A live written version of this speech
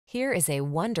Here is a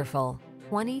wonderful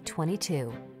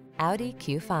 2022 Audi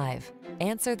Q5.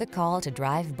 Answer the call to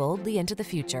drive boldly into the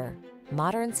future.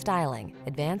 Modern styling,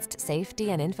 advanced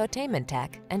safety and infotainment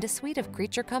tech, and a suite of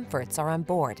creature comforts are on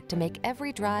board to make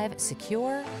every drive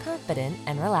secure, confident,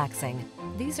 and relaxing.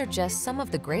 These are just some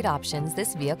of the great options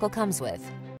this vehicle comes with: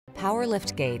 power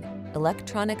liftgate,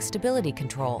 electronic stability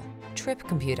control, trip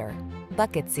computer,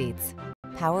 bucket seats,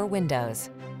 power windows,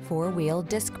 four-wheel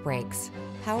disc brakes,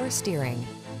 power steering.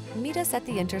 Meet us at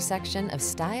the intersection of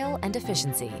style and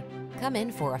efficiency. Come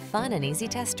in for a fun and easy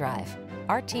test drive.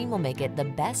 Our team will make it the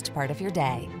best part of your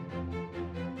day.